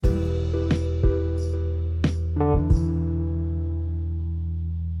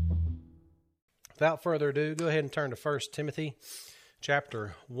without further ado, go ahead and turn to 1 Timothy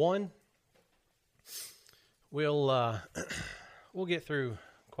chapter 1. We'll get through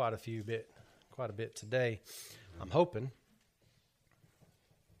quite a bit today, I'm hoping.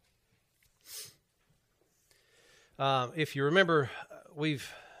 If you remember, I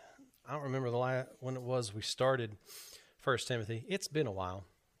don't remember when it was we started 1 Timothy. It's been a while.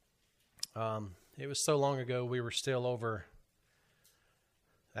 It was so long ago we were still over.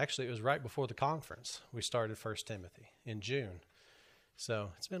 Actually, it was right before the conference we started 1 Timothy in June.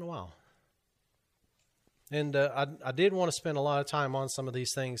 So it's been a while. And I did want to spend a lot of time on some of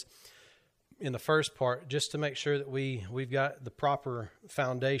these things in the first part, just to make sure that we've got the proper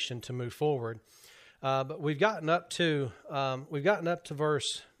foundation to move forward. But we've gotten up to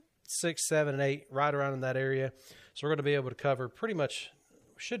verse 6, 7, and 8, right around in that area. So we're going to be able to cover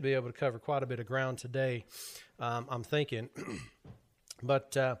should be able to cover quite a bit of ground today, I'm thinking.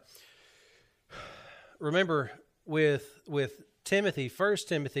 But remember, with Timothy, 1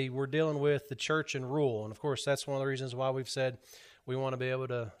 Timothy, we're dealing with the church and rule. And, of course, that's one of the reasons why we've said we want to be able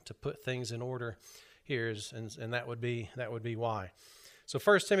to put things in order here, and that would be why. So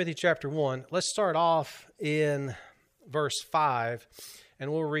 1 Timothy chapter 1, let's start off in verse 5,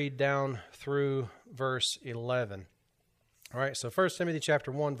 and we'll read down through verse 11. All right, so 1 Timothy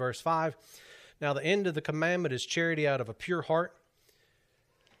chapter 1, verse 5. Now the end of the commandment is charity out of a pure heart,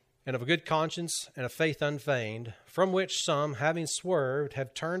 and of a good conscience, and of faith unfeigned, from which some, having swerved,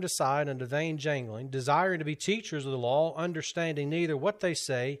 have turned aside unto vain jangling, desiring to be teachers of the law, understanding neither what they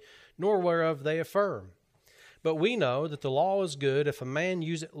say, nor whereof they affirm. But we know that the law is good if a man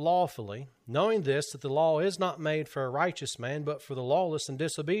use it lawfully, knowing this, that the law is not made for a righteous man, but for the lawless and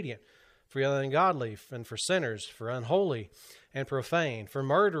disobedient, for the ungodly, and for sinners, for unholy and profane, for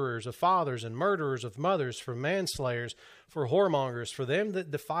murderers of fathers and murderers of mothers, for manslayers, for whoremongers, for them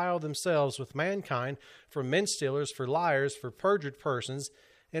that defile themselves with mankind, for men stealers, for liars, for perjured persons,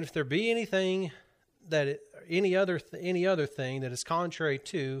 and if there be any other thing that is contrary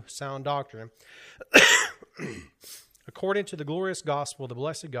to sound doctrine, according to the glorious gospel of the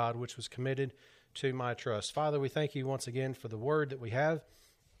blessed God, which was committed to my trust. Father, we thank you once again for the word that we have.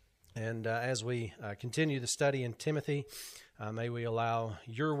 And as we continue the study in Timothy, may we allow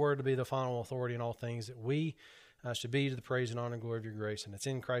your word to be the final authority in all things, that we should be to the praise and honor and glory of your grace. And it's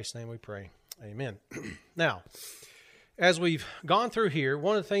in Christ's name we pray. Amen. Now, as we've gone through here,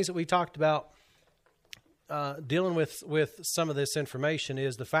 one of the things that we talked about dealing with some of this information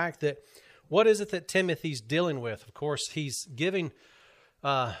is the fact that what is it that Timothy's dealing with? Of course, he's giving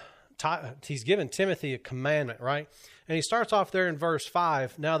Timothy a commandment, right? And he starts off there in verse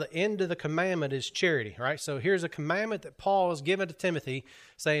 5. Now the end of the commandment is charity, right? So here's a commandment that Paul has given to Timothy,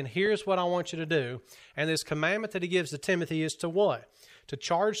 saying, here's what I want you to do. And this commandment that he gives to Timothy is to what? To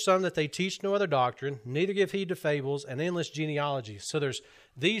charge some that they teach no other doctrine, neither give heed to fables and endless genealogies. So there's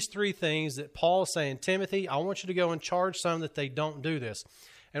these three things that Paul's saying, Timothy, I want you to go and charge some that they don't do this.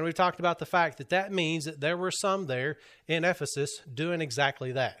 And we've talked about the fact that means that there were some there in Ephesus doing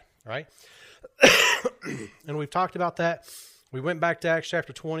exactly that, right? And we've talked about that. We went back to Acts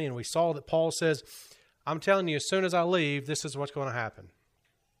chapter 20 and we saw that Paul says, I'm telling you, as soon as I leave, this is what's going to happen.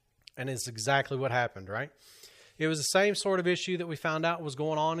 And it's exactly what happened, right? It was the same sort of issue that we found out was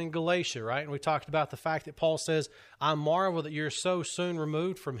going on in Galatia, right? And we talked about the fact that Paul says, I marvel that you're so soon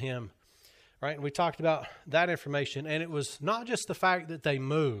removed from him, right? And we talked about that information. And it was not just the fact that they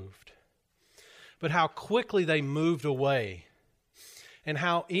moved, but how quickly they moved away, and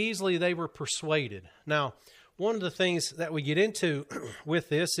how easily they were persuaded. Now, one of the things that we get into with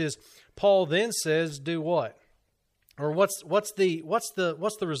this is Paul then says, do what? Or what's the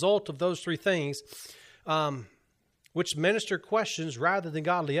result of those three things? Which minister questions rather than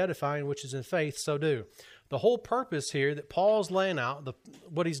godly edifying, which is in faith, so do. The whole purpose here that Paul's laying out,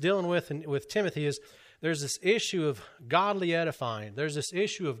 what he's dealing with Timothy, is there's this issue of godly edifying. There's this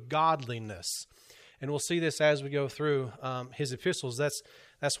issue of godliness. And we'll see this as we go through his epistles.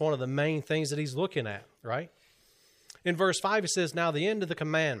 That's one of the main things that he's looking at, right? In verse 5, it says, now the end of the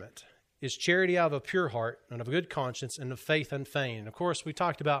commandment is charity out of a pure heart and of a good conscience and of faith unfeigned. And of course, we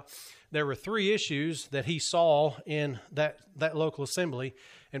talked about there were three issues that he saw in that local assembly.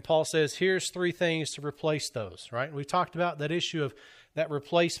 And Paul says, here's three things to replace those, right? And we talked about that issue of that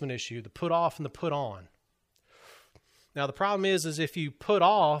replacement issue, the put off and the put on. Now, the problem is if you put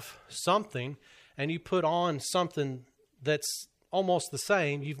off something and you put on something that's almost the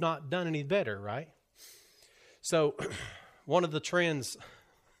same, you've not done any better, right? So one of the trends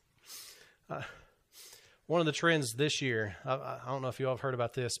this year, I don't know if you all have heard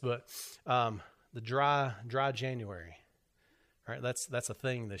about this, but the dry January, right? That's a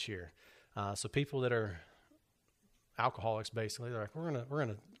thing this year. So people that are alcoholics, basically, they're like, we're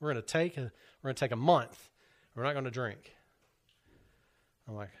gonna take a month. We're not going to drink.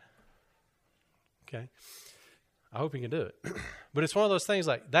 I'm like, okay. I hope you can do it. But it's one of those things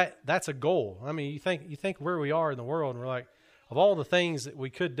like that. That's a goal. I mean, you think where we are in the world, and we're like, of all the things that we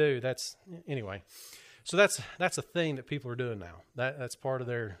could do, anyway. So that's a thing that people are doing now. That's part of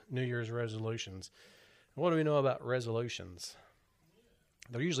their New Year's resolutions. And what do we know about resolutions?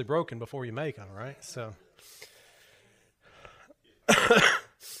 They're usually broken before you make them, right? So,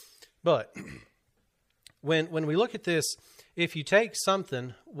 but when we look at this, if you take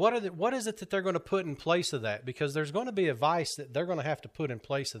something, what is it that they're going to put in place of that? Because there's going to be a vice that they're going to have to put in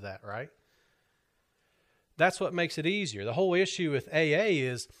place of that, right? That's what makes it easier. The whole issue with AA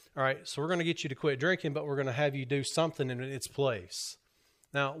is, all right, so we're going to get you to quit drinking, but we're going to have you do something in its place.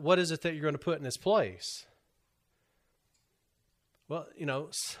 Now, what is it that you're going to put in its place? Well,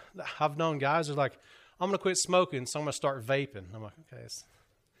 I've known guys who are like, I'm going to quit smoking, so I'm going to start vaping. I'm like, okay,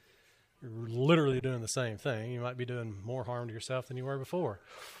 you're literally doing the same thing. You might be doing more harm to yourself than you were before.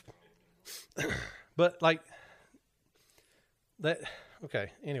 But like that,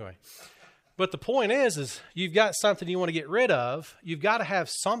 okay, anyway. But the point is you've got something you want to get rid of. You've got to have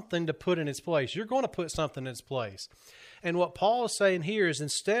something to put in its place. You're going to put something in its place. And what Paul is saying here is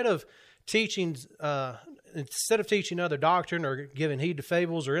instead of teaching other doctrine or giving heed to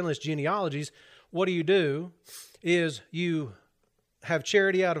fables or endless genealogies, what do? Is you have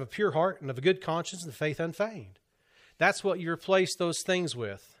charity out of a pure heart and of a good conscience and the faith unfeigned. That's what you replace those things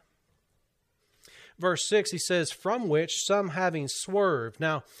with. Verse 6, he says, from which some having swerved.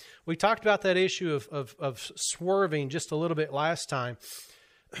 Now, we talked about that issue of swerving just a little bit last time.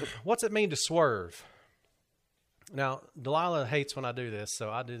 What's it mean to swerve? Now, Delilah hates when I do this, so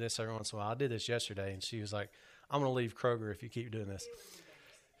I do this every once in a while. I did this yesterday, and she was like, I'm going to leave Kroger if you keep doing this.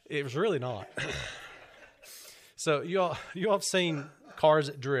 It was really not. So you all have seen cars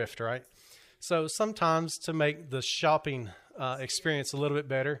that drift, right? So sometimes to make the shopping experience a little bit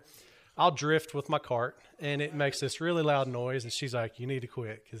better, I'll drift with my cart, and it makes this really loud noise. And she's like, "You need to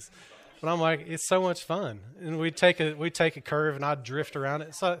quit," but I'm like, "It's so much fun." And we take a curve, and I drift around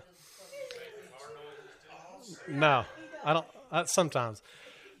it. So no, I don't. Sometimes,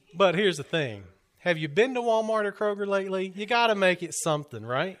 but here's the thing: have you been to Walmart or Kroger lately? You got to make it something,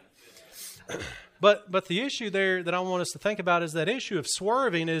 right? But the issue there that I want us to think about is that issue of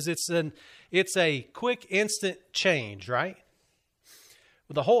swerving is it's a quick instant change, right?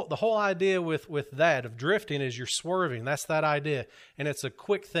 The whole idea with that of drifting is you're swerving. That's that idea, and it's a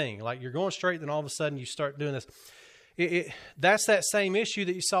quick thing. Like you're going straight, then all of a sudden you start doing this. That's that same issue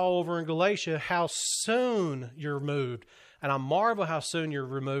that you saw over in Galatia. How soon you're removed, and I marvel how soon you're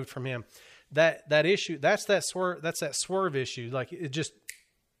removed from Him. That issue. That's that swerve issue. Like it just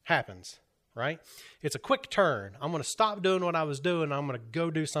happens. Right? It's a quick turn. I'm going to stop doing what I was doing. I'm going to go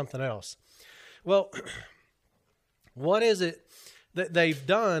do something else. Well, what is it that they've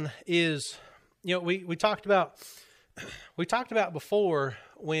done is, we talked about before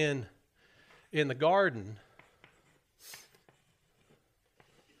when in the garden,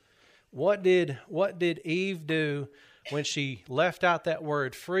 what did Eve do when she left out that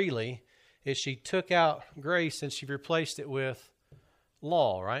word freely? Is she took out grace and she replaced it with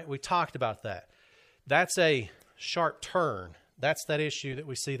law, right? We talked about that. That's a sharp turn. That's that issue that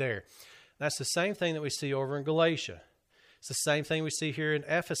we see there. That's the same thing that we see over in Galatia. It's the same thing we see here in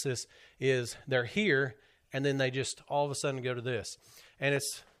Ephesus is they're here and then they just all of a sudden go to this. And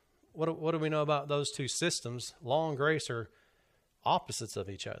it's, what do we know about those two systems? Law and grace are opposites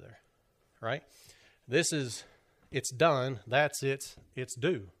of each other, right? It's done. That's it's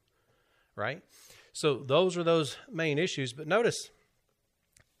due, right? So those are those main issues. But notice,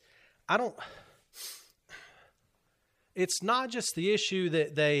 it's not just the issue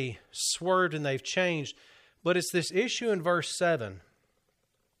that they swerved and they've changed, but it's this issue in verse 7.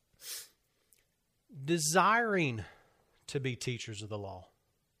 Desiring to be teachers of the law.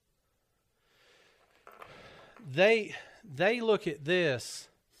 They look at this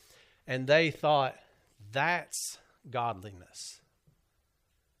and they thought, that's godliness.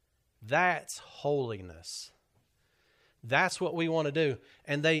 That's holiness. That's what we want to do.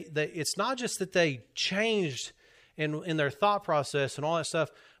 And it's not just that they changed in their thought process and all that stuff,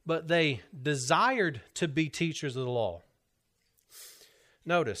 but they desired to be teachers of the law.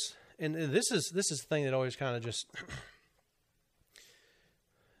 Notice, and this is the thing that always kind of just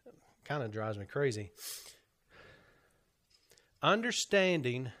kind of drives me crazy.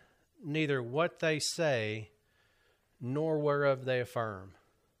 Understanding neither what they say nor whereof they affirm.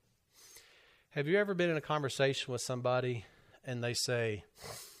 Have you ever been in a conversation with somebody and they say,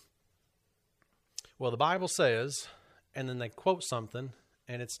 well, the Bible says, and then they quote something,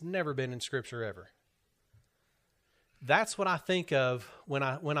 and it's never been in Scripture ever. That's what I think of when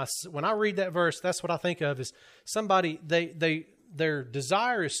I read that verse. That's what I think of is somebody their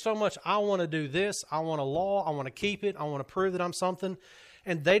desire is so much. I want to do this. I want a law. I want to keep it. I want to prove that I'm something,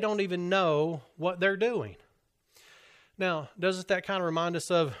 and they don't even know what they're doing. Now, doesn't that kind of remind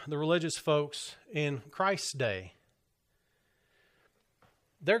us of the religious folks in Christ's day?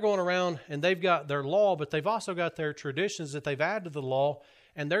 They're going around and they've got their law, but they've also got their traditions that they've added to the law,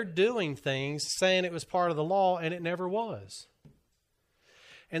 and they're doing things saying it was part of the law, and it never was.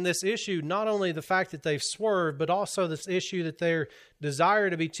 And this issue, not only the fact that they've swerved, but also this issue that their desire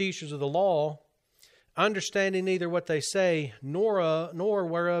to be teachers of the law, understanding neither what they say nor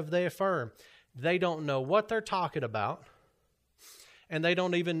whereof they affirm. They don't know what they're talking about, and they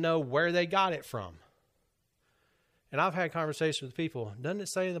don't even know where they got it from. And I've had conversations with people, doesn't it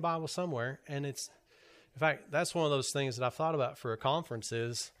say in the Bible somewhere? And in fact, that's one of those things that I've thought about for a conference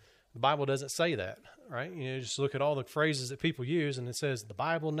is the Bible doesn't say that, right? You know, just look at all the phrases that people use, and it says the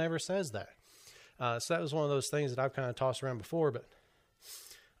Bible never says that. So that was one of those things that I've kind of tossed around before, but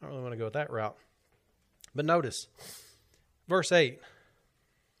I don't really want to go that route. But notice, verse 8.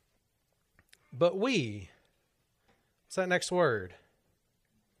 But we, what's that next word?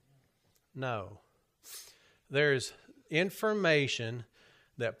 No. There's information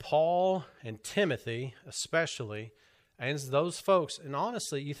that Paul and Timothy especially, and those folks, and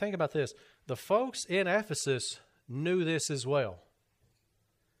honestly, you think about this, the folks in Ephesus knew this as well.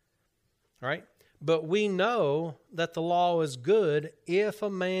 Right? But we know that the law is good if a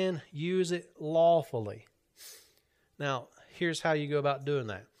man use it lawfully. Now, here's how you go about doing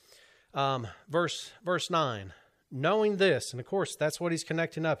that. Verse 9, knowing this, and of course that's what he's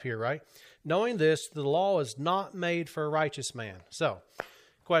connecting up here, right? Knowing this, the law is not made for a righteous man. So,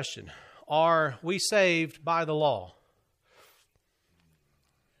 question, are we saved by the law?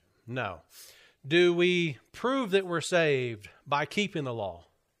 No. Do we prove that we're saved by keeping the law?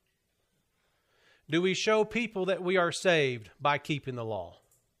 Do we show people that we are saved by keeping the law?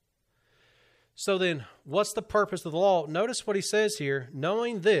 So then, what's the purpose of the law? Notice what he says here,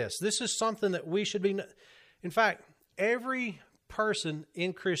 knowing this. This is something that we should be... In fact, every person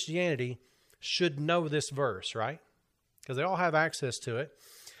in Christianity should know this verse, right? Because they all have access to it.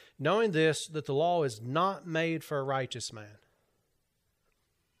 Knowing this, that the law is not made for a righteous man.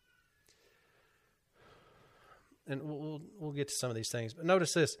 And we'll get to some of these things. But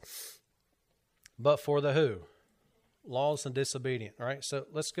notice this. But for the who? Lawless and disobedient, all right? So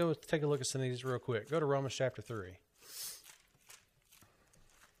let's go take a look at some of these real quick. Go to Romans chapter 3.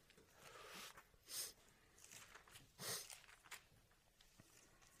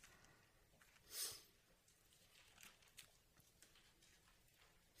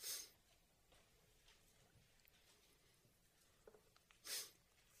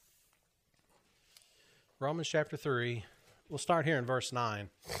 Romans chapter 3. We'll start here in verse 9.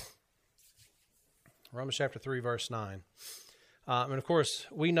 Romans chapter 3, verse 9. And of course,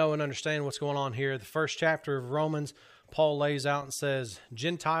 we know and understand what's going on here. The first chapter of Romans, Paul lays out and says,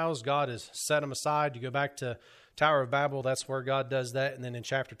 Gentiles, God has set them aside. You go back to Tower of Babel, that's where God does that. And then in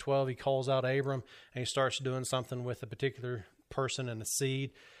chapter 12, he calls out Abram, and he starts doing something with a particular person and a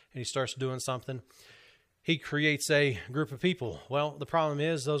seed, and he starts doing something. He creates a group of people. Well, the problem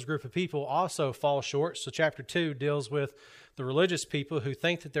is those group of people also fall short. So chapter 2 deals with the religious people who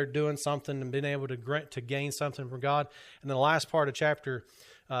think that they're doing something and being able to gain something from God. And then the last part of chapter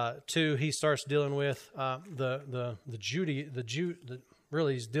 2, he starts dealing with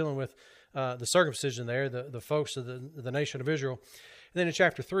really he's dealing with the circumcision there, the folks of the nation of Israel. And then in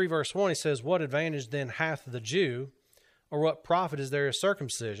chapter 3, verse 1, he says, what advantage then hath the Jew, or what profit is there of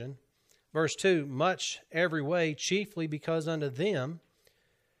circumcision? Verse 2, much every way, chiefly because unto them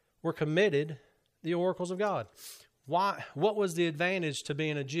were committed the oracles of God. Why? What was the advantage to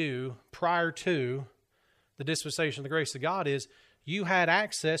being a Jew prior to the dispensation of the grace of God is you had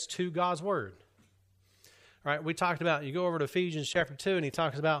access to God's Word. All right, we talked about, you go over to Ephesians chapter 2, and he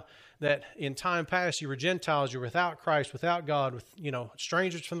talks about that in time past you were Gentiles, you were without Christ, without God, with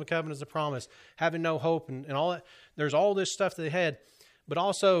strangers from the covenants of promise, having no hope and all that. There's all this stuff that they had. But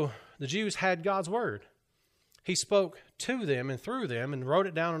also, the Jews had God's Word. He spoke to them and through them and wrote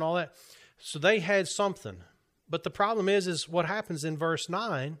it down and all that. So they had something. But the problem is what happens in verse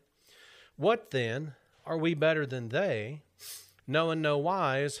 9. What then? Are we better than they? No in no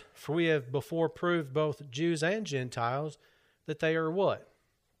wise, for we have before proved both Jews and Gentiles that they are what?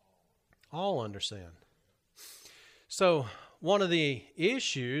 All under sin. So one of the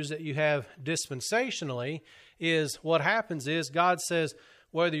issues that you have dispensationally is what happens is God says,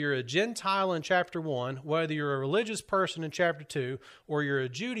 whether you're a Gentile in chapter 1, whether you're a religious person in chapter 2, or you're a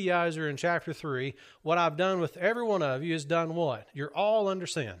Judaizer in chapter 3, what I've done with every one of you is done what? You're all under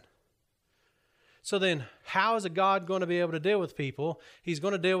sin. So then, how is a God going to be able to deal with people? He's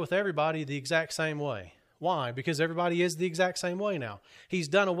going to deal with everybody the exact same way. Why? Because everybody is the exact same way now. He's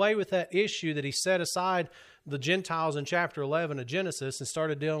done away with that issue that he set aside the Gentiles in chapter 11 of Genesis and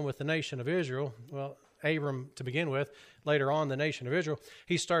started dealing with the nation of Israel. Well, Abram to begin with, later on the nation of Israel.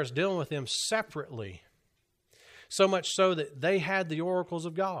 He starts dealing with them separately. So much so that they had the oracles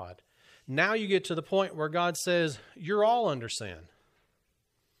of God. Now you get to the point where God says, you're all under sin.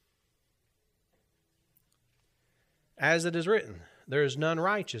 As it is written, there is none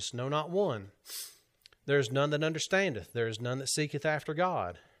righteous, no, not one. There is none that understandeth. There is none that seeketh after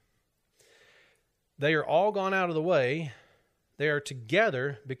God. They are all gone out of the way. They are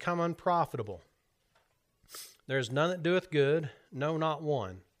together become unprofitable. There is none that doeth good, no, not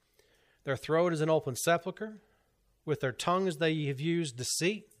one. Their throat is an open sepulchre. With their tongues they have used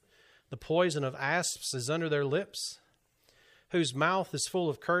deceit. The poison of asps is under their lips, whose mouth is full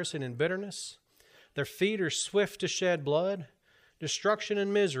of cursing and bitterness. Their feet are swift to shed blood. Destruction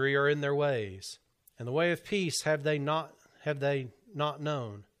and misery are in their ways, and the way of peace have they not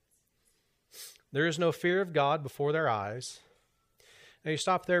known. There is no fear of God before their eyes. Now you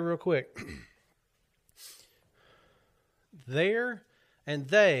stop there real quick. There and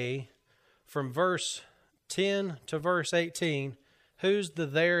they, from verse 10 to verse 18, who's the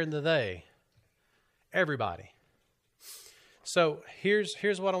there and the they? Everybody. So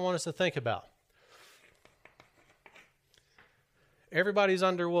here's what I want us to think about. Everybody's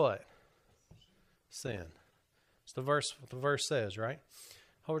under what? Sin. It's what the verse says, right?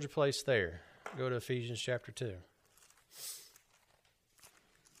 Hold your place there. Go to Ephesians chapter 2.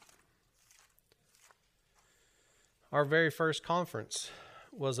 Our very first conference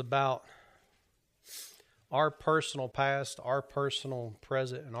was about our personal past, our personal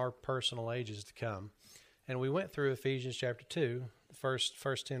present, and our personal ages to come. And we went through Ephesians chapter 2, the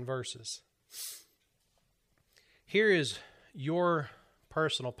first 10 verses. Here is your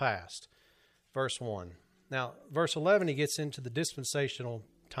personal past, verse 1. Now, verse 11, he gets into the dispensational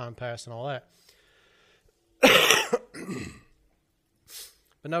time past and all that.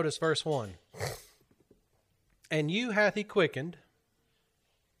 But notice verse 1. And you hath he quickened,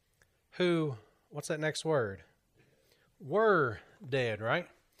 who, what's that next word? Were dead, right?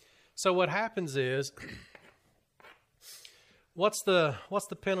 So what happens is, what's the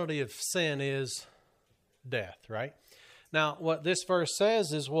penalty of sin is death, right? Now, what this verse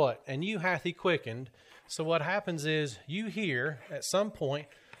says is what? And you hath he quickened. So what happens is you hear at some point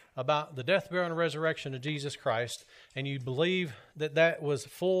about the death, burial, and resurrection of Jesus Christ, and you believe that that was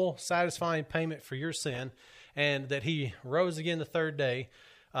full, satisfying payment for your sin, and that he rose again the third day.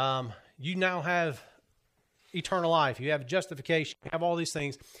 You now have eternal life. You have justification. You have all these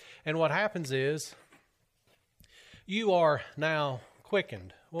things. And what happens is you are now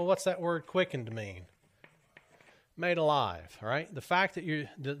quickened. Well, what's that word quickened mean? Made alive, right? The fact that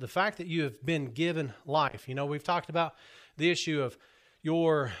you have been given life. You know, we've talked about the issue of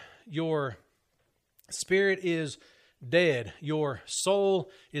your spirit is dead, your soul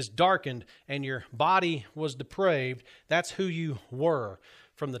is darkened, and your body was depraved. That's who you were.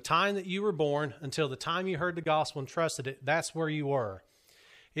 From the time that you were born until the time you heard the gospel and trusted it, that's where you were.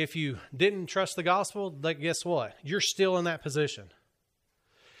 If you didn't trust the gospel, guess what? You're still in that position.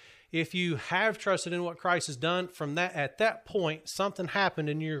 If you have trusted in what Christ has done, at that point, something happened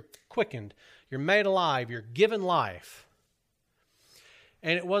and you're quickened. You're made alive. You're given life.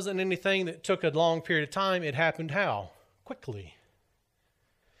 And it wasn't anything that took a long period of time. It happened how? Quickly.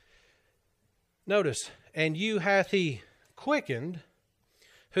 Notice, and you hath he quickened,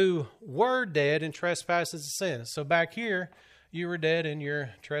 who were dead in trespasses and sins. So back here, you were dead in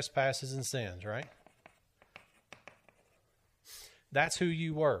your trespasses and sins, right? That's who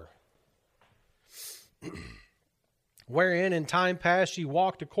you were. Wherein in time past you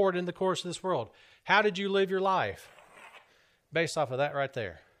walked according to the course of this world. How did you live your life? Based off of that right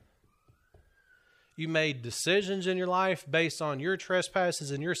there. You made decisions in your life based on your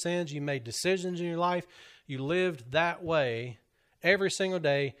trespasses and your sins. You made decisions in your life. You lived that way every single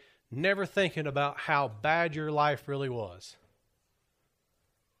day, never thinking about how bad your life really was.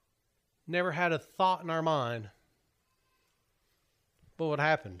 Never had a thought in our mind. But what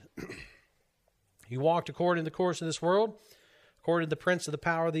happened? You walked according to the course of this world, according to the prince of the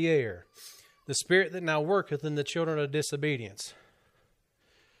power of the air, the spirit that now worketh in the children of disobedience.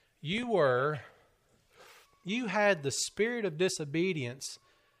 You had the spirit of disobedience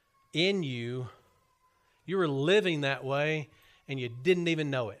in you. You were living that way, and you didn't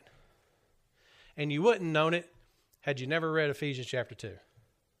even know it. And you wouldn't known it had you never read Ephesians chapter 2.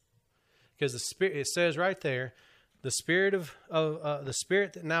 Because the Spirit, it says right there, the Spirit the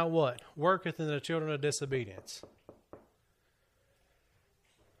Spirit that now what? Worketh in the children of disobedience.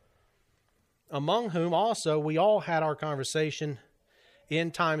 Among whom also we all had our conversation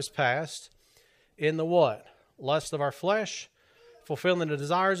in times past, in the what? Lust of our flesh, fulfilling the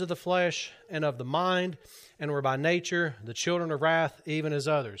desires of the flesh and of the mind, and were by nature the children of wrath, even as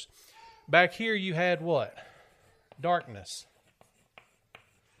others. Back here you had what? Darkness.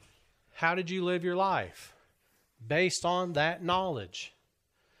 How did you live your life? Based on that knowledge.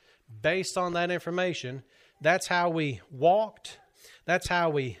 Based on that information. That's how we walked. That's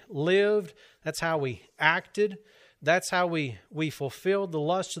how we lived. That's how we acted. That's how we fulfilled the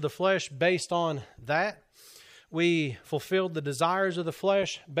lust of the flesh based on that. We fulfilled the desires of the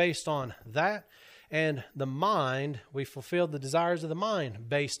flesh based on that. And the mind, we fulfilled the desires of the mind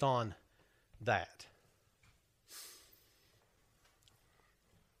based on that.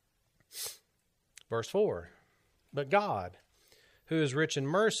 Verse 4, but God, who is rich in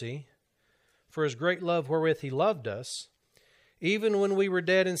mercy, for his great love wherewith he loved us, even when we were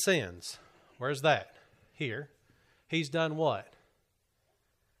dead in sins. Where's that? Here. He's done what?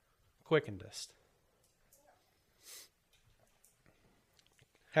 Quickened us.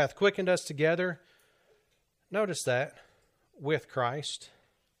 Hath quickened us together. Notice that. With Christ.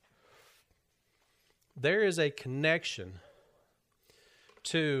 There is a connection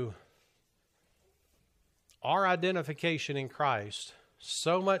to our identification in Christ,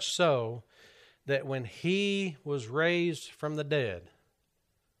 so much so that when he was raised from the dead,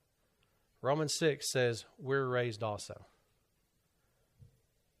 Romans 6 says we're raised also.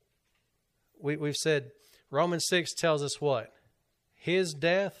 We've said Romans 6 tells us what? His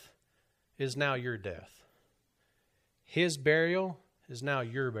death is now your death. His burial is now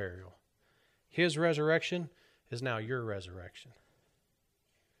your burial. His resurrection is now your resurrection.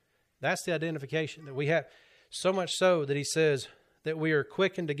 That's the identification that we have. So much so that he says that we are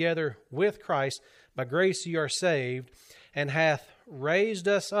quickened together with Christ. By grace you are saved, and hath raised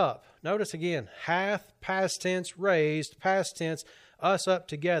us up. Notice again, hath, past tense, raised, past tense, us up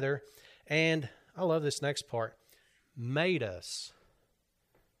together. And I love this next part, made us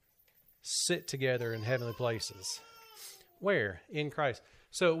sit together in heavenly places. Where? In Christ.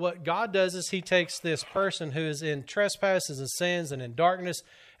 So what God does is he takes this person who is in trespasses and sins and in darkness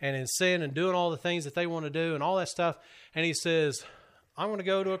and in sin and doing all the things that they want to do and all that stuff. And he says, I'm going to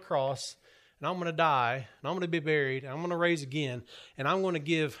go to a cross and I'm going to die and I'm going to be buried and I'm going to raise again. And I'm going to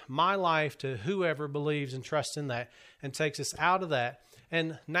give my life to whoever believes and trusts in that and takes us out of that.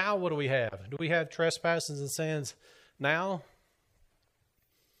 And now what do we have? Do we have trespasses and sins now?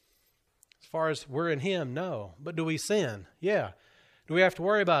 As far as we're in him, no. But do we sin? Yeah. Do we have to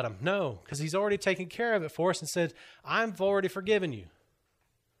worry about him? No, because he's already taken care of it for us and said, I've already forgiven you.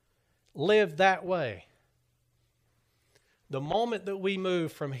 Live that way. The moment that we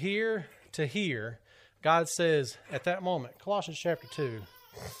move from here to here, God says at that moment, Colossians chapter 2,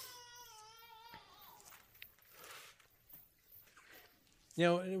 you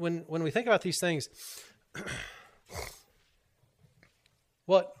know, when we think about these things,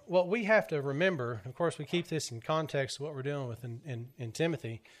 what we have to remember, of course, we keep this in context of what we're dealing with in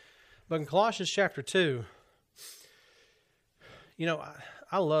Timothy, but in Colossians chapter 2, you know,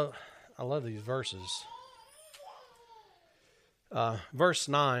 I love these verses. Verse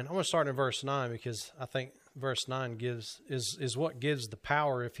 9, I'm going to start in verse 9 because I think verse 9 is what gives the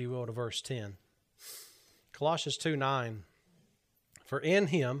power, if you will, to verse 10. Colossians 2:9, for in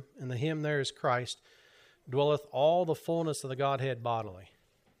him, and the him there is Christ, dwelleth all the fullness of the Godhead bodily.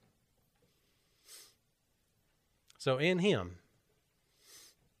 So in him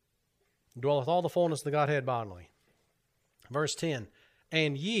dwelleth all the fullness of the Godhead bodily. Verse 10,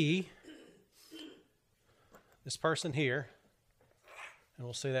 and ye, this person here, and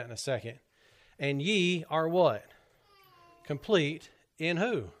we'll see that in a second, and ye are what? Complete in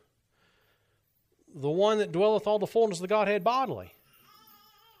who? The one that dwelleth all the fullness of the Godhead bodily.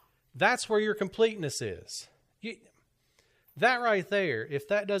 That's where your completeness is. That right there, if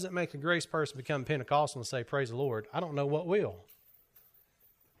that doesn't make a grace person become Pentecostal and say, praise the Lord, I don't know what will.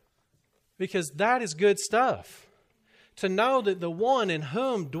 Because that is good stuff. To know that the one in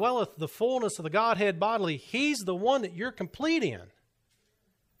whom dwelleth the fullness of the Godhead bodily, he's the one that you're complete in.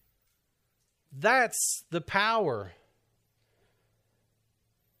 That's the power.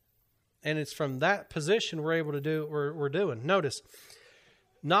 And it's from that position we're able to do what we're doing. Notice,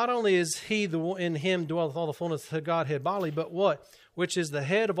 not only is he in him dwelleth all the fullness of the Godhead bodily, but what? Which is the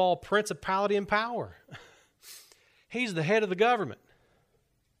head of all principality and power. He's the head of the government,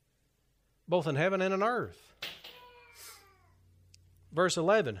 both in heaven and on earth. Verse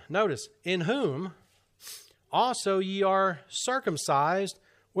 11, notice, in whom also ye are circumcised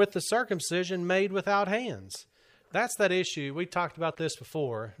with the circumcision made without hands. That's that issue. We talked about this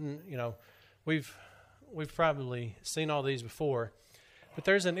before. You know, we've probably seen all these before. But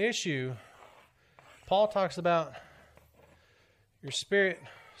there's an issue. Paul talks about your spirit,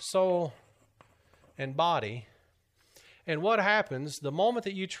 soul, and body. And what happens the moment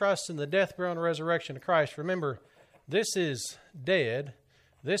that you trust in the death, burial, and resurrection of Christ? Remember, this is dead.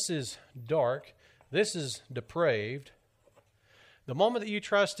 This is dark. This is depraved. The moment that you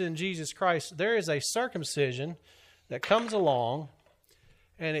trust in Jesus Christ, there is a circumcision that comes along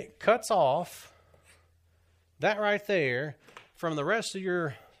and it cuts off that right there from the rest of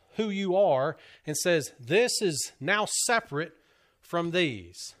your who you are and says, this is now separate from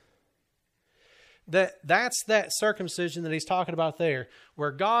these. That's that circumcision that he's talking about there,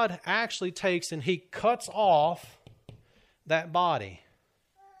 where God actually takes and he cuts off that body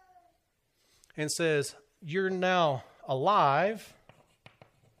and says, you're now alive,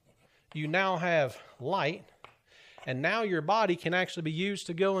 you now have light, and now your body can actually be used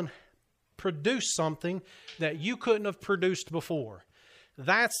to go and produce something that you couldn't have produced before.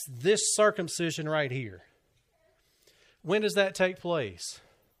 That's this circumcision right here. When does that take place?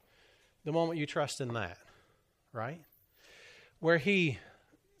 The moment you trust in that, right? Where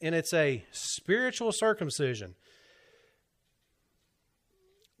and it's a spiritual circumcision.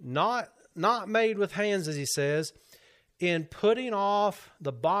 Not made with hands, as he says, in putting off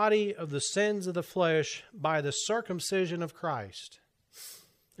the body of the sins of the flesh by the circumcision of Christ.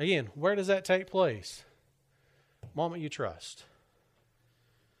 Again, where does that take place? Moment you trust.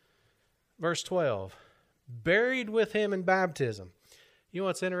 Verse 12, buried with him in baptism. You know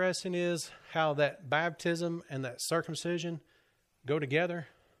what's interesting is how that baptism and that circumcision go together.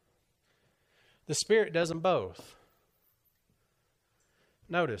 The Spirit does them both.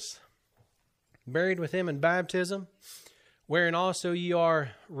 Notice, buried with him in baptism, wherein also ye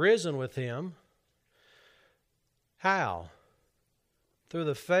are risen with him. How? Through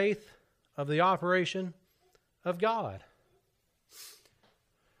the faith of the operation of God.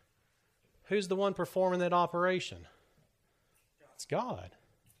 Who's the one performing that operation? It's God.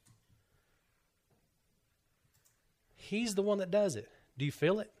 He's the one that does it. Do you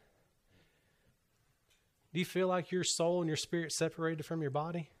feel it? Do you feel like your soul and your spirit separated from your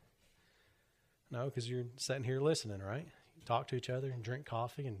body? No, because you're sitting here listening, right? You talk to each other and drink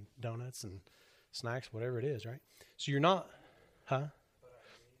coffee and donuts and snacks, whatever it is, right? So you're not,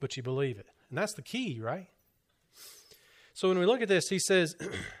 but you believe it. And that's the key, right? So when we look at this, he says,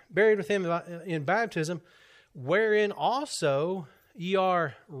 buried with him in baptism, wherein also ye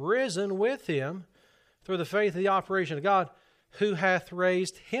are risen with him through the faith of the operation of God, who hath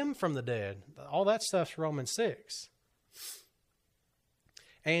raised him from the dead. All that stuff's Romans 6.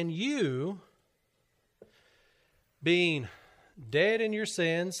 And you, being dead in your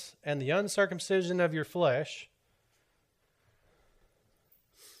sins and the uncircumcision of your flesh,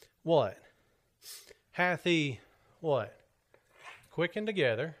 what? Hath he, what? Quickened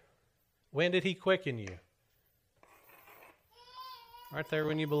together. When did he quicken you? Right there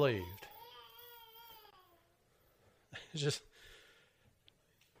when you believed. It's just,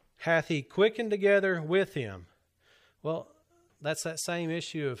 hath he quickened together with him? Well, that's that same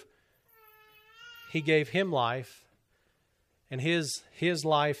issue of he gave him life, and his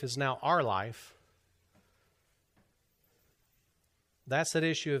life is now our life. That's that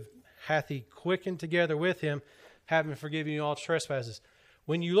issue of hath he quickened together with him, having forgiven you all trespasses.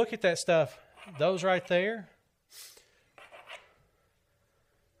 When you look at that stuff, those right there,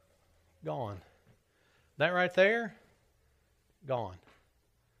 gone. That right there, gone.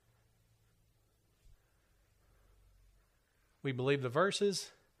 We believe the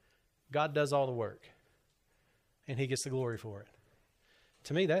verses, God does all the work, and he gets the glory for it.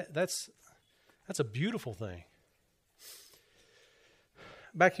 To me, that's a beautiful thing.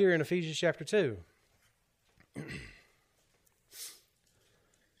 Back here in Ephesians chapter 2.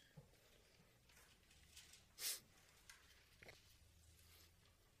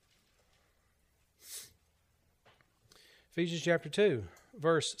 Ephesians chapter 2,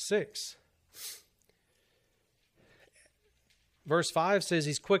 verse 6. Verse 5 says,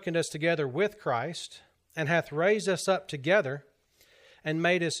 he's quickened us together with Christ, and hath raised us up together, and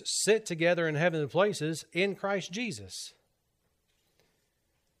made us sit together in heavenly places in Christ Jesus.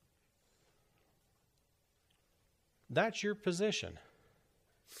 That's your position.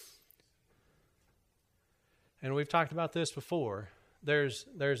 And we've talked about this before. There's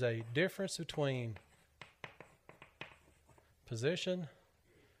a difference between Position.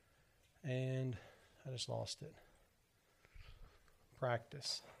 And I just lost it.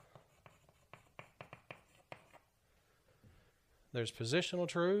 Practice. There's positional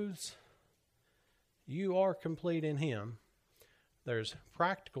truths. You are complete in Him. There's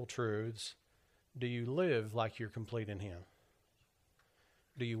practical truths. Do you live like you're complete in Him?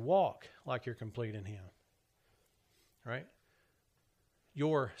 Do you walk like you're complete in Him? Right?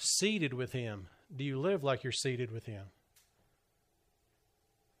 You're seated with Him. Do you live like you're seated with Him?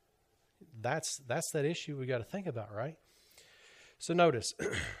 That's that issue we got to think about, right? So notice,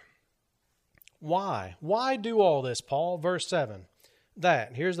 why? Why do all this, Paul? Verse 7,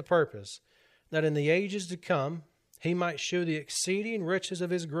 that, here's the purpose, that in the ages to come He might show the exceeding riches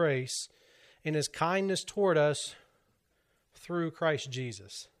of His grace in His kindness toward us through Christ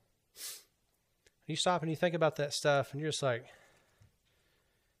Jesus. You stop and you think about that stuff and you're just like,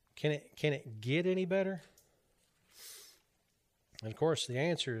 can it get any better? And of course the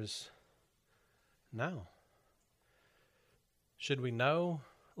answer is no. Should we know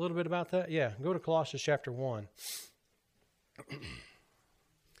a little bit about that? Yeah, go to Colossians chapter 1.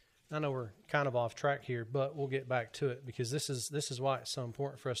 I know we're kind of off track here, but we'll get back to it because this is why it's so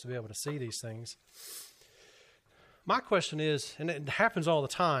important for us to be able to see these things. My question is, and it happens all the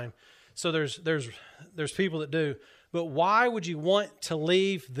time, so there's people that do, but why would you want to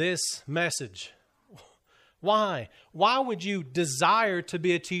leave this message? Why? Why would you desire to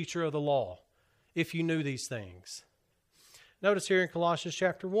be a teacher of the law if you knew these things? Notice here in Colossians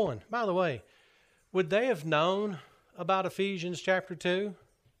chapter 1. By the way, would they have known about Ephesians chapter 2?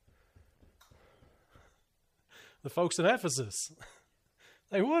 The folks in Ephesus,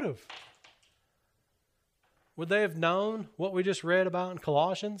 they would have. Would they have known what we just read about in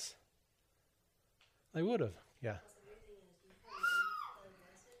Colossians? They would have, yeah.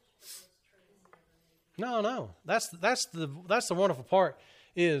 No. That's the wonderful part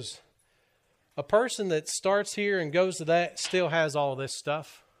is a person that starts here and goes to that still has all this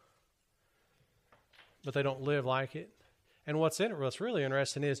stuff, but they don't live like it. And what's really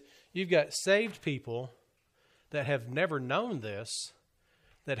interesting is you've got saved people that have never known this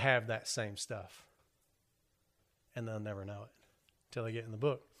that have that same stuff. And they'll never know it until they get in the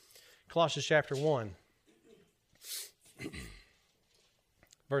book. Colossians chapter 1,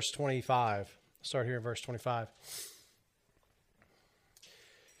 verse 25. Start here in verse 25.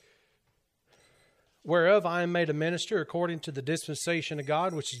 Whereof I am made a minister according to the dispensation of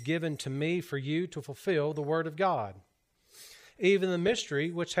God, which is given to me for you to fulfill the word of God. Even the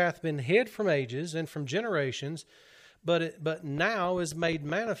mystery which hath been hid from ages and from generations, but now is made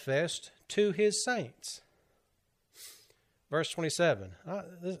manifest to His saints. Verse 27.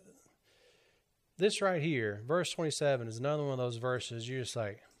 This right here, verse 27, is another one of those verses you're just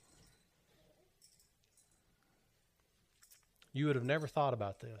like, you would have never thought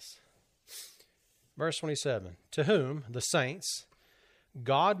about this. Verse 27, to whom, the saints,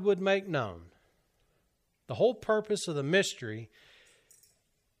 God would make known the whole purpose of the mystery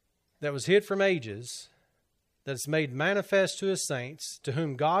that was hid from ages, that is made manifest to His saints, to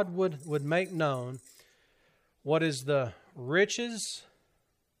whom God would make known what is the riches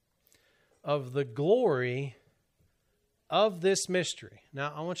of the glory of this mystery.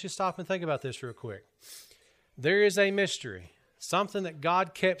 Now, I want you to stop and think about this real quick. There is a mystery, something that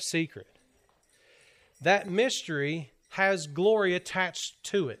God kept secret. That mystery has glory attached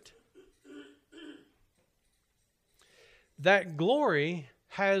to it. That glory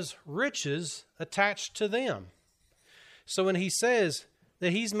has riches attached to them. So when He says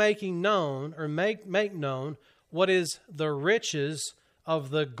that He's making known or make known what is the riches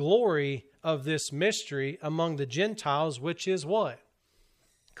of the glory of this mystery among the Gentiles, which is what?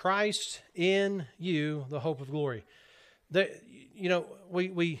 Christ in you, the hope of glory.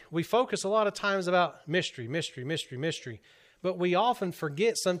 We focus a lot of times about mystery, but we often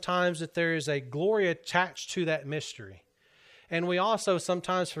forget sometimes that there is a glory attached to that mystery. And we also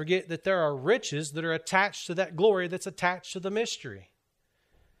sometimes forget that there are riches that are attached to that glory that's attached to the mystery.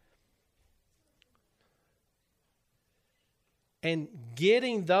 And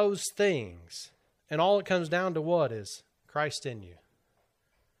getting those things, and all it comes down to what is Christ in you.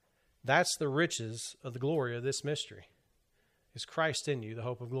 That's the riches of the glory of this mystery. Is Christ in you, the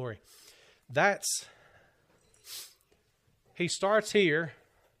hope of glory. He starts here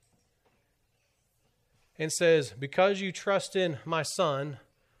and says, because you trust in my Son,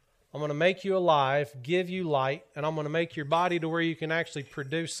 I'm going to make you alive, give you light, and I'm going to make your body to where you can actually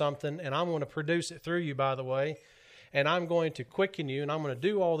produce something, and I'm going to produce it through you, by the way, and I'm going to quicken you, and I'm going to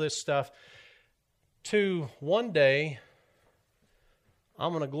do all this stuff to one day,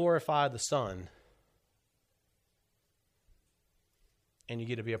 I'm going to glorify the Son. and you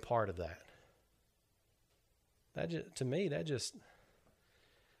get to be a part of that. To me,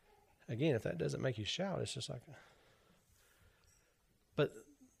 again, if that doesn't make you shout, it's just like, but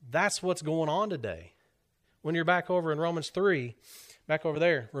that's what's going on today. When you're back over in Romans 3, back over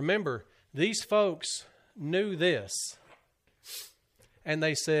there, remember, these folks knew this. And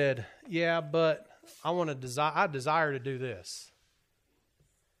they said, yeah, but I desire to do this.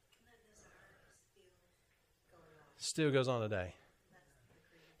 Still goes on today.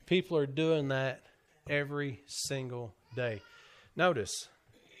 People are doing that every single day. Notice,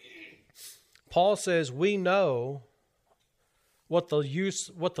 Paul says we know what the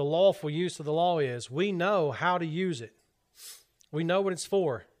lawful use of the law is. We know how to use it. We know what it's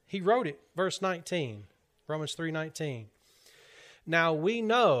for. He wrote it, verse 19, Romans 3:19. Now we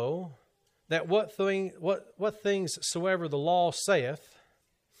know that what things soever the law saith,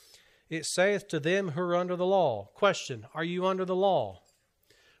 it saith to them who are under the law. Question, are you under the law?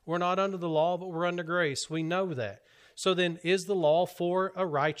 We're not under the law, but we're under grace. We know that. So then, is the law for a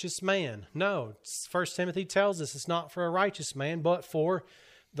righteous man? No. 1 Timothy tells us it's not for a righteous man, but for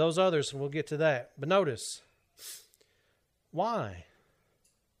those others. We'll get to that. But notice, why?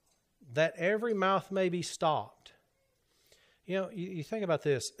 That every mouth may be stopped. You know, you think about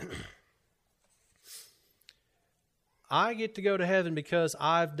this. I get to go to heaven because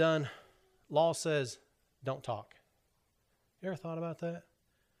I've done, law says, don't talk. You ever thought about that?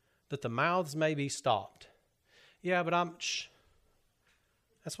 That the mouths may be stopped. Yeah, but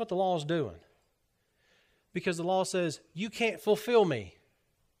that's what the law is doing. Because the law says, you can't fulfill me.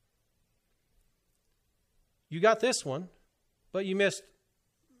 You got this one, but you missed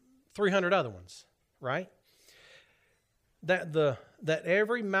 300 other ones, right? That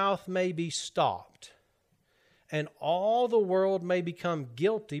every mouth may be stopped, and all the world may become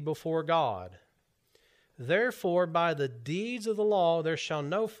guilty before God. Therefore, by the deeds of the law, there shall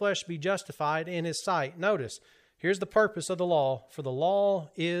no flesh be justified in his sight. Notice, here's the purpose of the law. For the law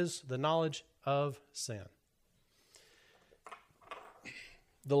is the knowledge of sin.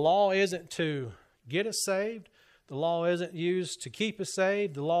 The law isn't to get us saved. The law isn't used to keep us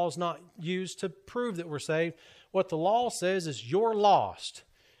saved. The law is not used to prove that we're saved. What the law says is you're lost.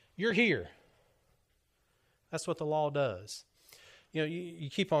 You're here. That's what the law does. You know, you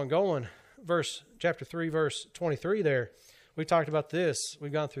keep on going. Chapter 3, verse 23 there. We talked about this.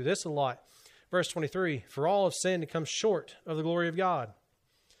 We've gone through this a lot. Verse 23, for all have sinned and come short of the glory of God.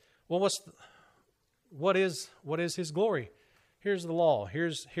 Well, what is his glory? Here's the law.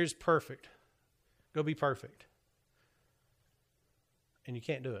 Here's perfect. Go be perfect. And you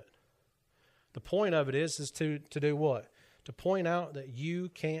can't do it. The point of it is to do what? To point out that you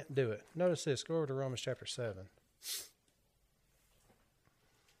can't do it. Notice this. Go over to Romans chapter 7.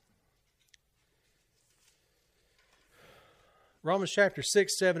 Romans chapter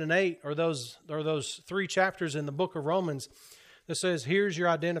 6, 7, and 8 are those three chapters in the book of Romans that says, here's your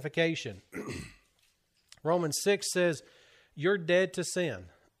identification. Romans 6 says, you're dead to sin.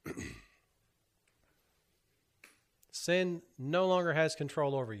 Sin no longer has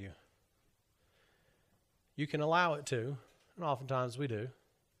control over you. You can allow it to, and oftentimes we do.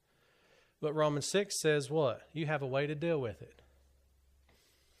 But Romans 6 says what? You have a way to deal with it.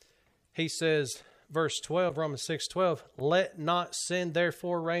 He says, verse 12, Romans 6:12, let not sin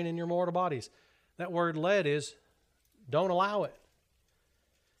therefore reign in your mortal bodies. That word let is don't allow it.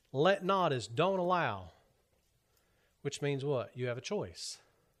 Let not is don't allow. Which means what? You have a choice.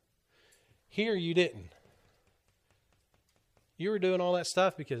 Here you didn't. You were doing all that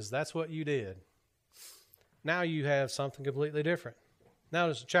stuff because that's what you did. Now you have something completely different.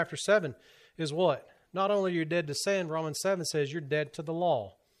 Now chapter 7 is what? Not only you're dead to sin, Romans 7 says you're dead to the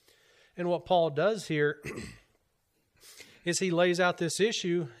law. And what Paul does here is he lays out this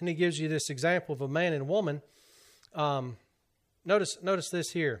issue and he gives you this example of a man and woman. Notice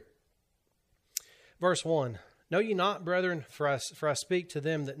this here. Verse 1. Know ye not, brethren, for I speak to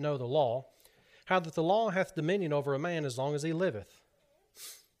them that know the law, how that the law hath dominion over a man as long as he liveth.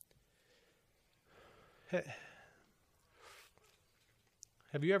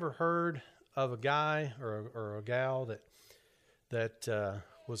 Have you ever heard of a guy or a gal that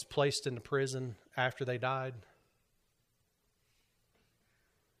was placed into prison after they died?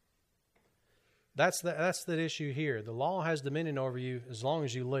 That's the issue here. The law has dominion over you as long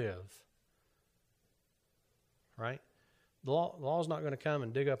as you live. Right? The law is not going to come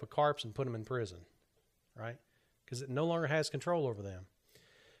and dig up a corpse and put them in prison. Right? Because it no longer has control over them.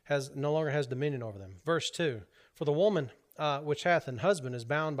 No longer has dominion over them. Verse 2, for the woman which hath an husband is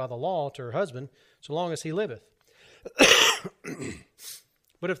bound by the law to her husband so long as he liveth.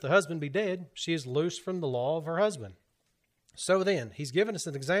 But if the husband be dead, she is loosed from the law of her husband. So then, he's given us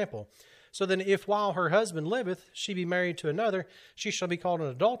an example. So then, if while her husband liveth, she be married to another, she shall be called an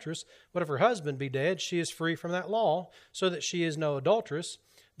adulteress. But if her husband be dead, she is free from that law, so that she is no adulteress,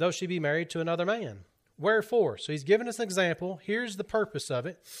 though she be married to another man. Wherefore, so he's given us an example. Here's the purpose of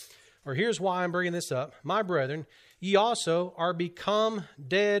it, or here's why I'm bringing this up. My brethren, ye also are become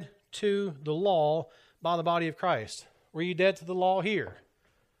dead to the law by the body of Christ. Were you dead to the law here?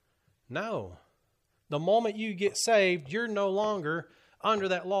 No. The moment you get saved, you're no longer under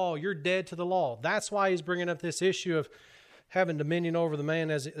that law. You're dead to the law. That's why he's bringing up this issue of having dominion over the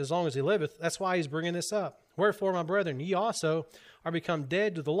man as long as he liveth. That's why he's bringing this up. Wherefore, my brethren, ye also are become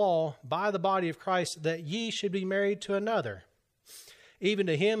dead to the law by the body of Christ, that ye should be married to another, even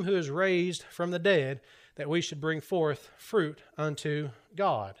to him who is raised from the dead, that we should bring forth fruit unto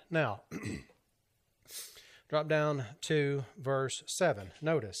God. Now, drop down to verse 7.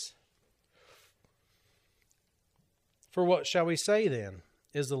 Notice. For what shall we say then?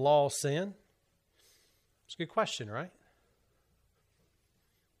 Is the law sin? It's a good question, right?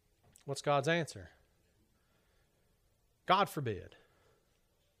 What's God's answer? God forbid.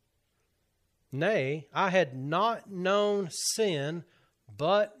 Nay, I had not known sin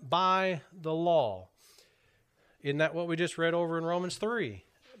but by the law. Isn't that what we just read over in Romans 3?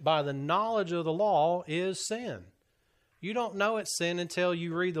 By the knowledge of the law is sin. You don't know it's sin until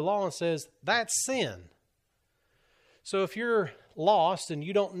you read the law and says, that's sin. So if you're lost and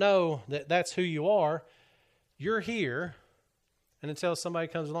you don't know that that's who you are, you're here, and until somebody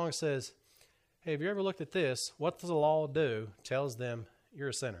comes along and says, hey, have you ever looked at this? What does the law do? Tells them you're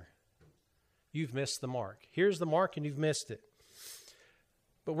a sinner. You've missed the mark. Here's the mark and you've missed it.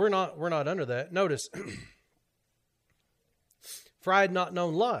 But we're not under that. Notice, for I had not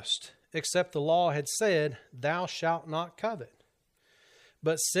known lust, except the law had said, thou shalt not covet.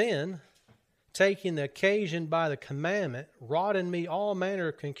 But sin, taking the occasion by the commandment, wrought in me all manner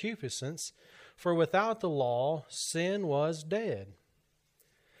of concupiscence, for without the law sin was dead.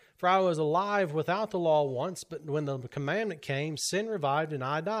 For I was alive without the law once, but when the commandment came, sin revived and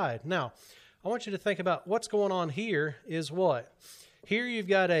I died. Now, I want you to think about what's going on here is what? Here you've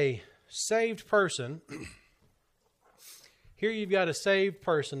got a saved person. Here you've got a saved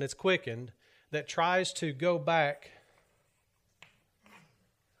person that's quickened that tries to go back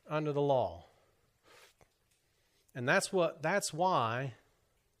under the law. And that's why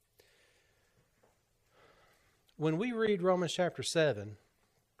when we read Romans chapter 7,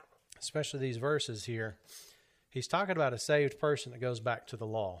 especially these verses here, he's talking about a saved person that goes back to the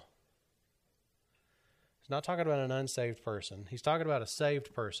law. He's not talking about an unsaved person. He's talking about a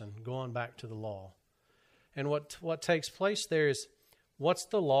saved person going back to the law. And what takes place there is, what's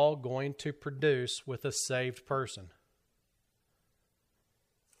the law going to produce with a saved person?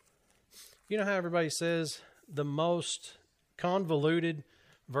 You know how everybody says the most convoluted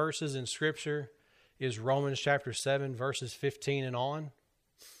verses in Scripture is Romans chapter 7, verses 15 and on?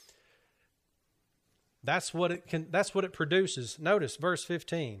 That's what it produces. Notice verse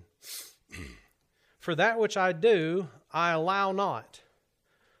 15. For that which I do, I allow not.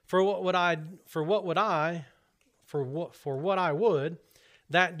 For what I would,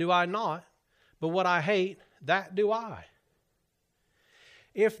 that do I not. But what I hate, that do I.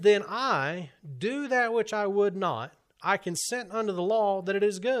 If then I do that which I would not, I consent unto the law that it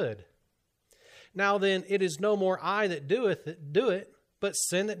is good. Now then, it is no more I that do it, but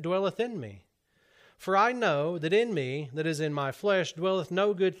sin that dwelleth in me. For I know that in me, that is in my flesh, dwelleth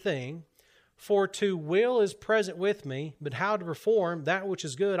no good thing. For to will is present with me, but how to perform that which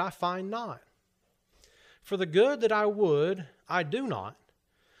is good I find not. For the good that I would, I do not,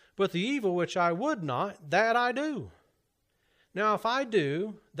 but the evil which I would not, that I do. Now if I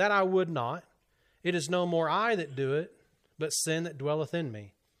do that I would not, it is no more I that do it, but sin that dwelleth in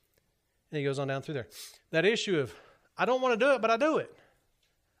me. And he goes on down through there. That issue of, I don't want to do it, but I do it.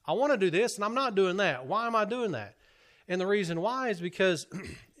 I want to do this, and I'm not doing that. Why am I doing that? And the reason why is because,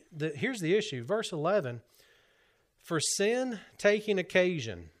 here's the issue. Verse 11, for sin taking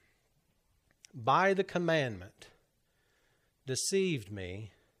occasion by the commandment deceived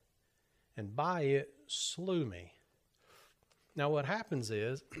me, and by it slew me. Now what happens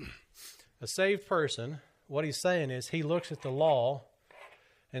is, a saved person, what he's saying is, he looks at the law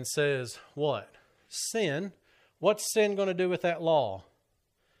and says, what? Sin. What's sin going to do with that law?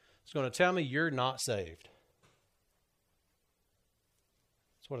 It's going to tell me you're not saved.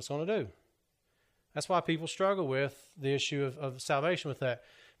 That's what it's going to do. That's why people struggle with the issue of salvation with that,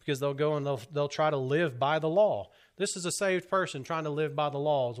 because they'll go and they'll try to live by the law. This is a saved person trying to live by the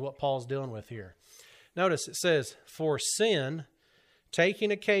law is what Paul's dealing with here. Notice it says, for sin,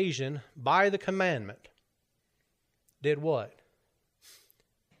 taking occasion by the commandment, did what?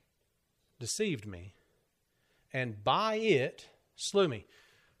 Deceived me. And by it slew me.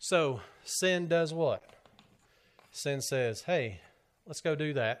 So sin does what? Sin says, hey, let's go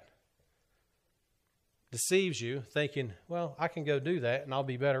do that. Deceives you, thinking, well, I can go do that and I'll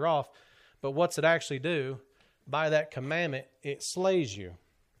be better off. But what's it actually do? By that commandment, it slays you.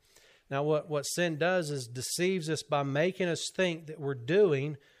 Now, what sin does is deceives us by making us think that we're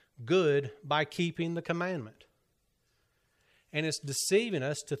doing good by keeping the commandment. And it's deceiving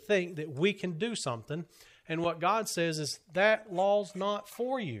us to think that we can do something. And what God says is that law's not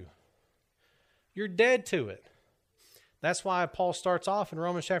for you. You're dead to it. That's why Paul starts off in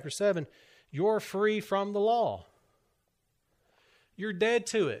Romans chapter 7, you're free from the law. You're dead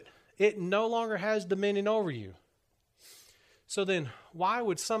to it. It no longer has dominion over you. So then why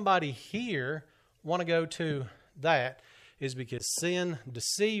would somebody here want to go to that? Is because sin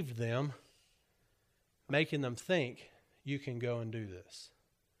deceived them, making them think you can go and do this.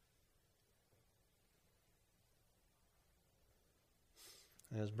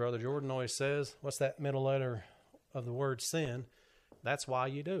 As Brother Jordan always says, what's that middle letter of the word sin? That's why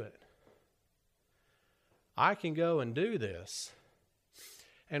you do it. I can go and do this.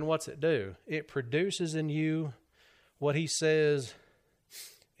 And what's it do? It produces in you what he says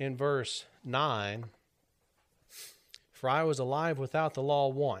in verse 9. For I was alive without the law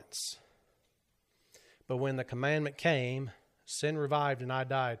once. But when the commandment came, sin revived and I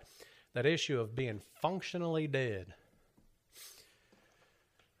died. That issue of being functionally dead.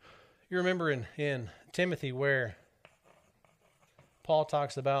 You remember in Timothy where Paul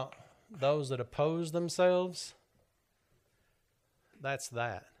talks about those that oppose themselves? That's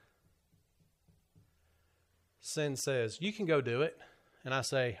that. Sin says, you can go do it. And I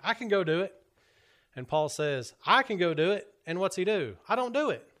say, I can go do it. And Paul says, I can go do it. And what's he do? I don't do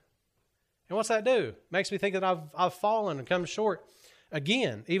it. And what's that do? Makes me think that I've fallen and come short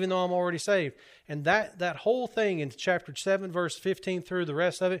again, even though I'm already saved. And that whole thing in chapter 7, verse 15 through the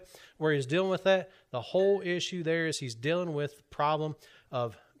rest of it, where he's dealing with that, the whole issue there is he's dealing with the problem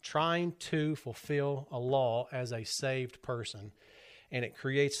of trying to fulfill a law as a saved person. And it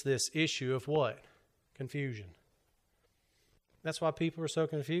creates this issue of what? Confusion. That's why people are so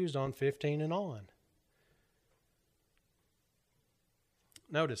confused on 15 and on.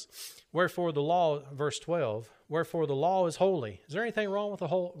 Notice, wherefore the law, verse 12, wherefore the law is holy. Is there anything wrong with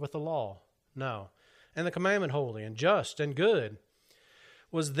the law? No. And the commandment holy and just and good.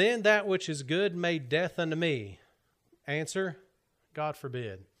 Was then that which is good made death unto me? Answer, God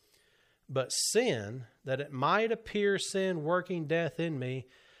forbid. But sin, that it might appear sin working death in me,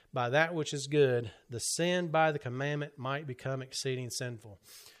 by that which is good, the sin by the commandment might become exceeding sinful.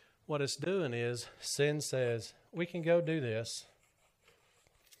 What it's doing is, sin says, we can go do this.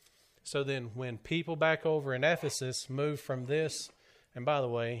 So then when people back over in Ephesus move from this, and by the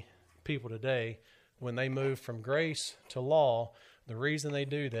way, people today, when they move from grace to law, the reason they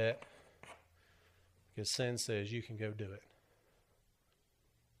do that, because sin says you can go do it.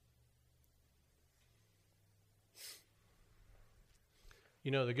 You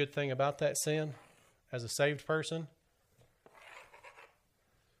know the good thing about that sin as a saved person?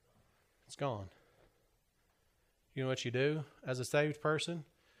 It's gone. You know what you do as a saved person?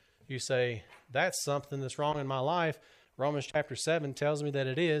 You say, that's something that's wrong in my life. Romans chapter 7 tells me that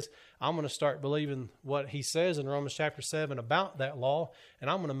it is. I'm going to start believing what he says in Romans chapter 7 about that law, and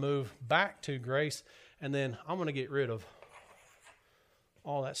I'm going to move back to grace, and then I'm going to get rid of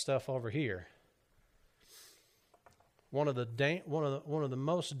all that stuff over here. One of the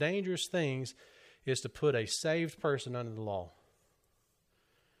most dangerous things is to put a saved person under the law.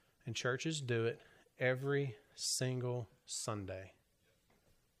 And churches do it every single Sunday.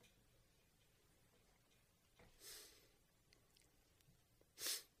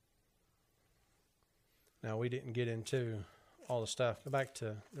 Now, we didn't get into all the stuff. Go back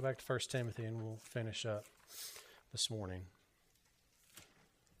to 1 Timothy and we'll finish up this morning.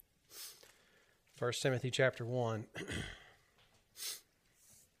 1 Timothy chapter 1.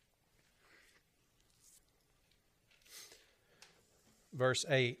 Verse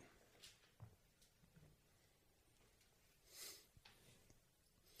 8.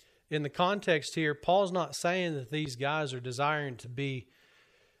 In the context here, Paul's not saying that these guys are desiring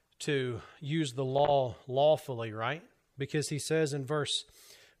to use the law lawfully, right? Because he says in verse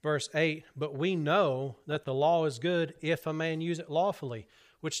 8, but we know that the law is good if a man use it lawfully,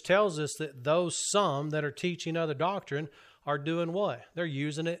 which tells us that those some that are teaching other doctrine are doing what? They're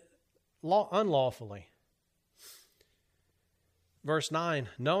using it unlawfully. Verse 9,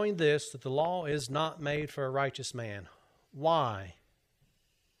 knowing this, that the law is not made for a righteous man. Why?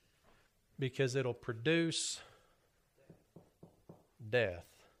 Because it'll produce death.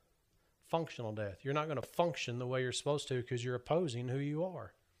 Functional death. You're not going to function the way you're supposed to because you're opposing who you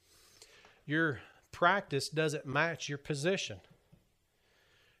are. Your practice doesn't match your position.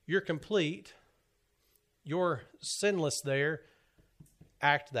 You're complete. You're sinless there.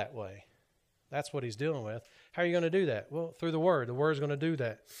 Act that way. That's what he's dealing with. How are you going to do that? Well, through the Word. The Word is going to do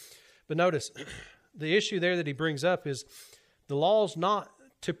that. But notice, the issue there that he brings up is the law's not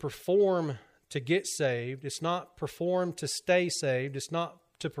to perform to get saved. It's not perform to stay saved. It's not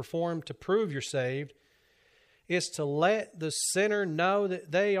to perform to prove you're saved. It's to let the sinner know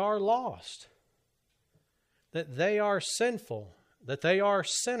that they are lost, that they are sinful, that they are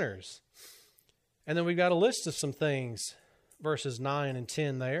sinners. And then we've got a list of some things, verses 9 and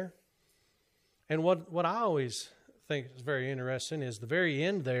 10 there. And what I always think is very interesting is the very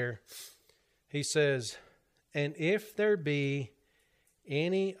end there, he says, and if there be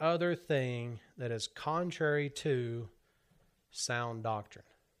any other thing that is contrary to sound doctrine.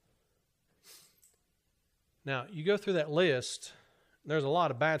 Now, you go through that list, there's a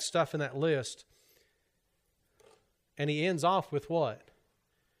lot of bad stuff in that list, and he ends off with what?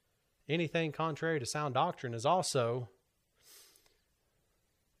 Anything contrary to sound doctrine is also,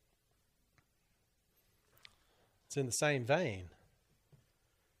 it's in the same vein.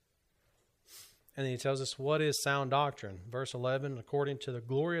 And then he tells us what is sound doctrine. Verse 11, according to the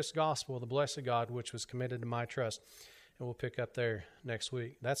glorious gospel of the blessed God, which was committed to my trust. And we'll pick up there next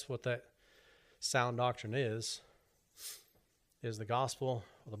week. That's what that sound doctrine is the gospel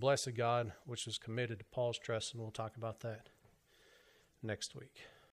of the blessed God, which was committed to Paul's trust. And we'll talk about that next week.